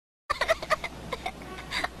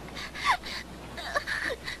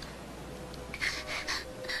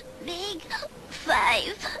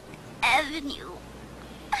can you?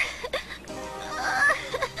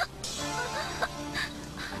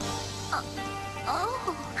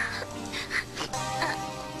 Oh.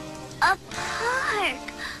 A park.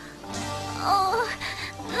 Oh,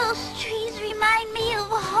 those trees remind me of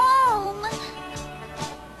home.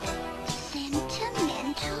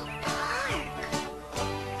 Sentimental Park.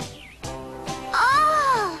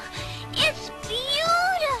 Oh, it's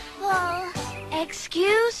beautiful.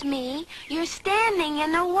 Excuse me, you're standing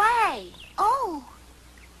in the way. Oh,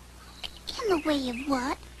 in the way of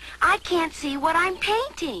what? I can't see what I'm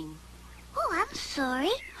painting. Oh, I'm sorry.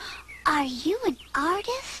 Are you an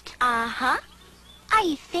artist? Uh-huh. Are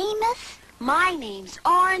you famous? My name's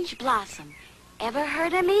Orange Blossom. Ever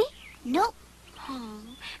heard of me? Nope.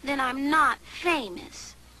 Then I'm not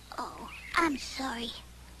famous. Oh, I'm sorry.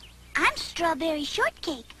 I'm Strawberry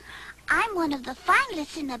Shortcake. I'm one of the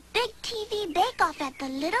finalists in the big TV bake-off at the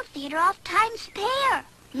Little Theater off Times Pear.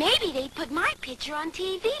 Maybe they put my picture on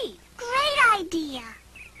TV. Great idea.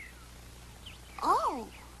 Oh,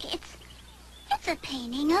 it's a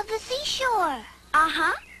painting of the seashore.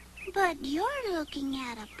 Uh-huh. But you're looking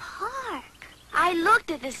at a park. I looked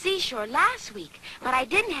at the seashore last week, but I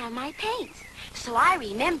didn't have my paints, so I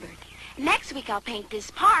remembered. Next week I'll paint this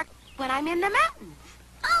park when I'm in the mountains.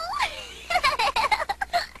 Oh,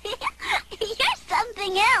 you're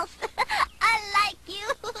something else. I like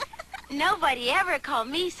you. Nobody ever called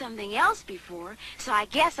me something else before, so I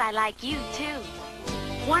guess I like you too.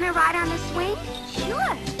 Want to ride on the swing?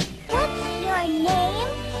 Sure. What's your name?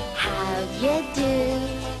 How you do?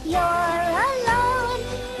 You're alone.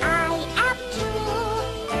 I am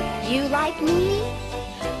too. You like me?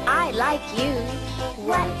 I like you.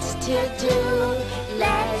 What's to do?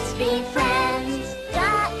 Let's be friends.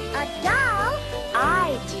 Got a doll?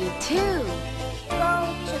 I do too.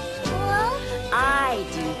 Go to school? I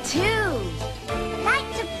do too. Like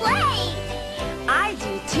to play? I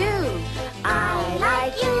do too. I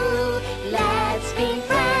like you. Let's be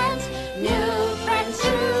friends. New friends,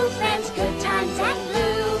 true friends, good times and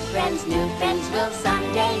blue friends. New friends will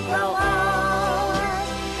someday grow old.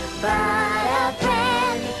 But a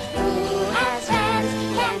friend who has friends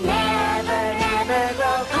can never, never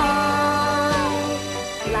grow cold.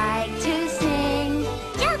 Like to sing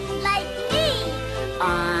Just like me.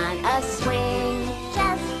 on a swing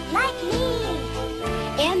Just like me.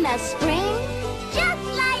 in the spring. Just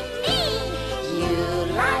like me. You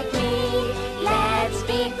like me, let's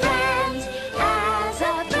be friends. As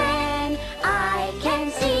a friend, I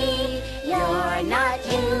can see you're not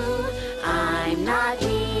you, I'm not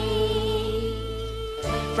me.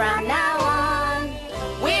 From now on,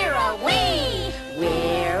 we're a we,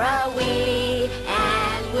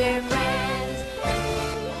 and we're friends.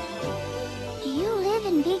 Do you live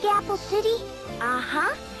in Big Apple City?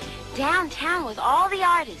 Uh-huh. Downtown with all the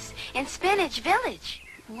artists in Spinach Village.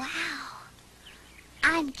 Wow.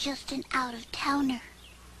 I'm just an out-of-towner.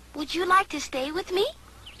 Would you like to stay with me?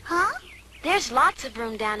 Huh? There's lots of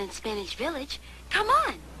room down in Spinach Village. Come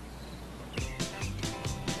on.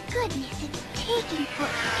 Goodness, it's taking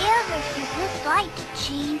forever for this light to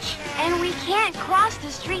change. And we can't cross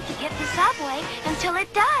the street to get the subway until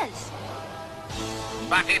it does.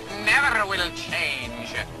 But it never will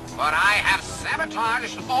change, for I have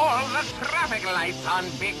sabotaged all the traffic lights on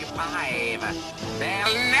Big 5.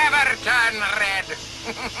 They'll never turn red.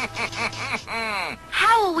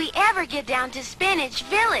 How will we ever get down to Spinach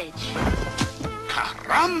Village?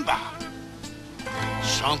 Caramba!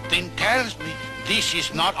 Something tells me this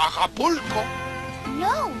is not Acapulco.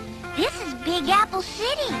 No, this is Big Apple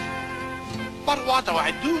City. But what do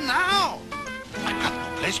I do now? I got no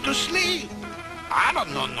place to sleep. I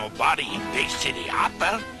don't know nobody in Big City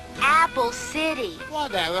Apple. Apple City.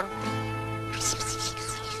 Whatever.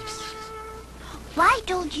 Why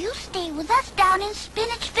don't you stay with us down in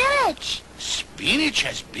Spinach Village?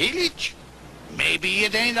 Spinach's Village? Maybe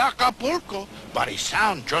it ain't Acapulco, but it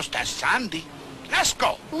sounds just as sandy. Let's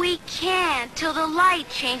go. We can't till the light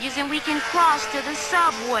changes and we can cross to the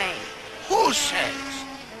subway. Who says?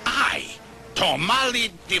 I,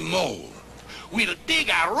 Tomali Timur, will dig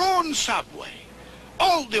our own subway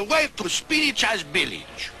all the way to Spinach's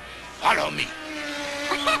Village. Follow me.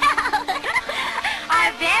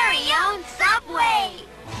 Our very own subway.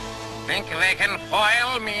 Think they can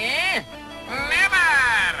foil me? Never!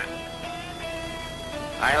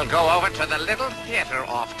 I'll go over to the little theater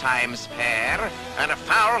off Times Pear and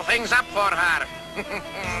foul things up for her.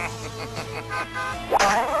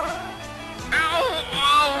 Ow!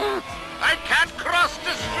 Ow! I can't cross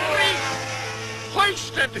the street!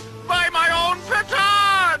 Hoisted by my own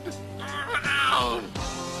petard! Ow!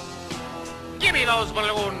 Give me those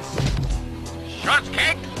balloons!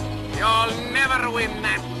 Shortcake, You'll never win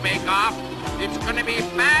that bake-off. It's gonna be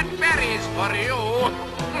bad berries for you.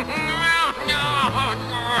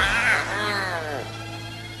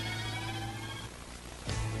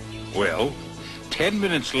 Well, 10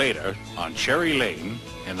 minutes later, on Cherry Lane,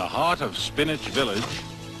 in the heart of Spinach Village...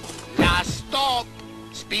 Now stop!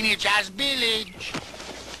 Spinach Village!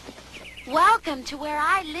 Welcome to where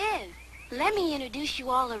I live. Let me introduce you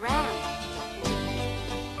all around.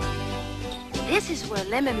 This is where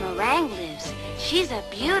Lemon Meringue lives. She's a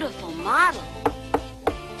beautiful model.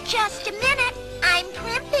 Just a minute. I'm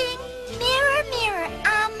primping. Mirror, mirror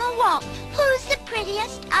on the wall. Who's the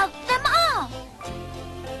prettiest of them all?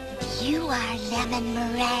 You are, Lemon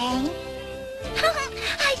Meringue.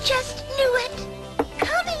 I just knew it.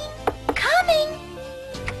 Coming.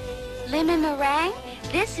 Lemon Meringue,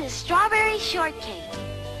 this is Strawberry Shortcake.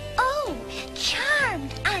 Oh,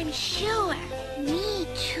 charmed, I'm sure. Me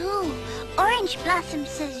too. Orange Blossom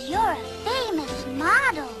says you're a famous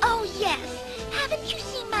model. Oh, yes. Haven't you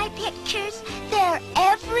seen my pictures? They're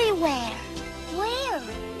everywhere. Where?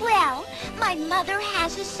 Well, my mother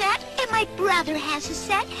has a set, and my brother has a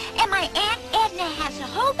set, and my Aunt Edna has a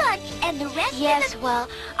whole bunch, and the rest Yes, of them... well,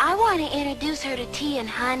 I want to introduce her to Tea and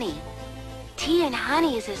Honey. Tea and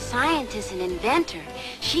Honey is a scientist and inventor.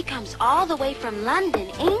 She comes all the way from London,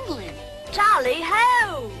 England.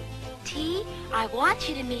 Tally-ho! Tea, I want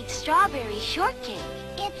you to meet Strawberry Shortcake.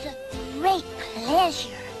 It's a great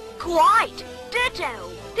pleasure. Quite. Ditto.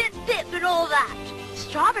 Pip and all that.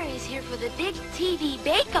 Strawberry's here for the big TV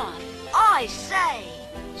bake-off. I say.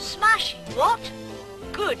 Smashing, what?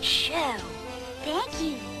 Good show. Thank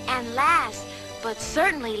you. And last, but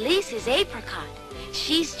certainly least, is Apricot.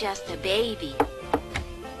 She's just a baby.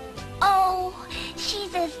 Oh,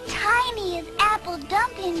 she's as tiny as Apple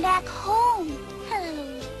Dumpling back home.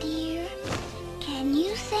 Hello, dear. Can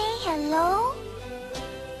you say hello?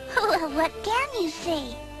 Well, what can you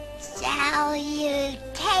say?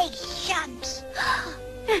 Salutations.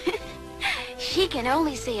 She can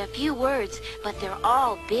only say a few words, but they're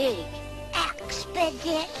all big.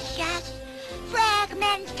 Expeditious.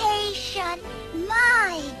 Fragmentation.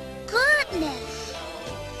 My goodness.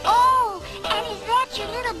 Oh, and is that your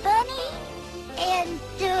little bunny?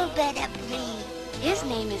 Indubitably. His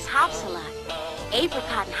name is Hopsalot.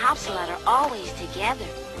 Apricot and Hopsalot are always together.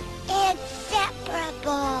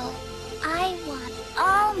 Inseparable. I want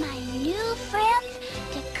all my new friends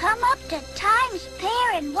to come up to Times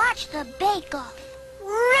Pear and watch the bake-off.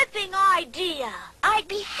 Ripping idea. I'd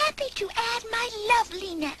be happy to add my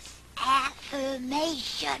loveliness.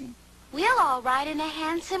 Affirmation. We'll all ride in a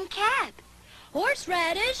handsome cab.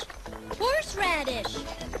 Horseradish. Horseradish.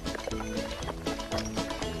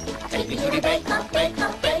 Take me to the bake-off,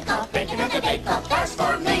 bake-off, bake-off, bacon at the bake-off, that's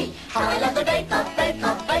for me. How I love the bake-off,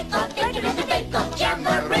 bake-off, bake-off, bacon at the bake-off,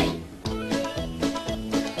 jamboree.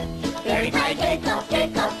 Very tight bake-off,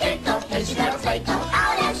 bake-off, bake-off, places never flake off,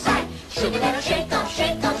 out of sight. Sugar never shake off,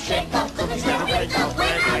 shake off, shake off, cookies never break off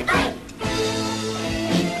when I bake.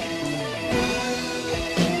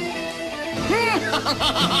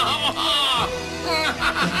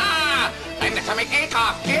 I'm the crummy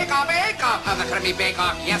bake-off, bake-off, bake-off of the crummy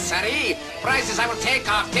bake-off, yes sirree. Prizes I will take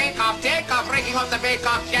off, breaking off the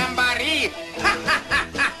bake-off jamboree.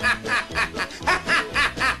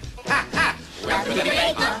 Welcome to the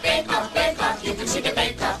bake-off, bake-off, bake-off, you can see the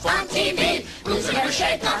bake-off on TV. Rules will never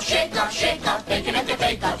shake off, shake off, shake off, bacon at the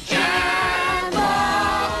bake-off jamboree.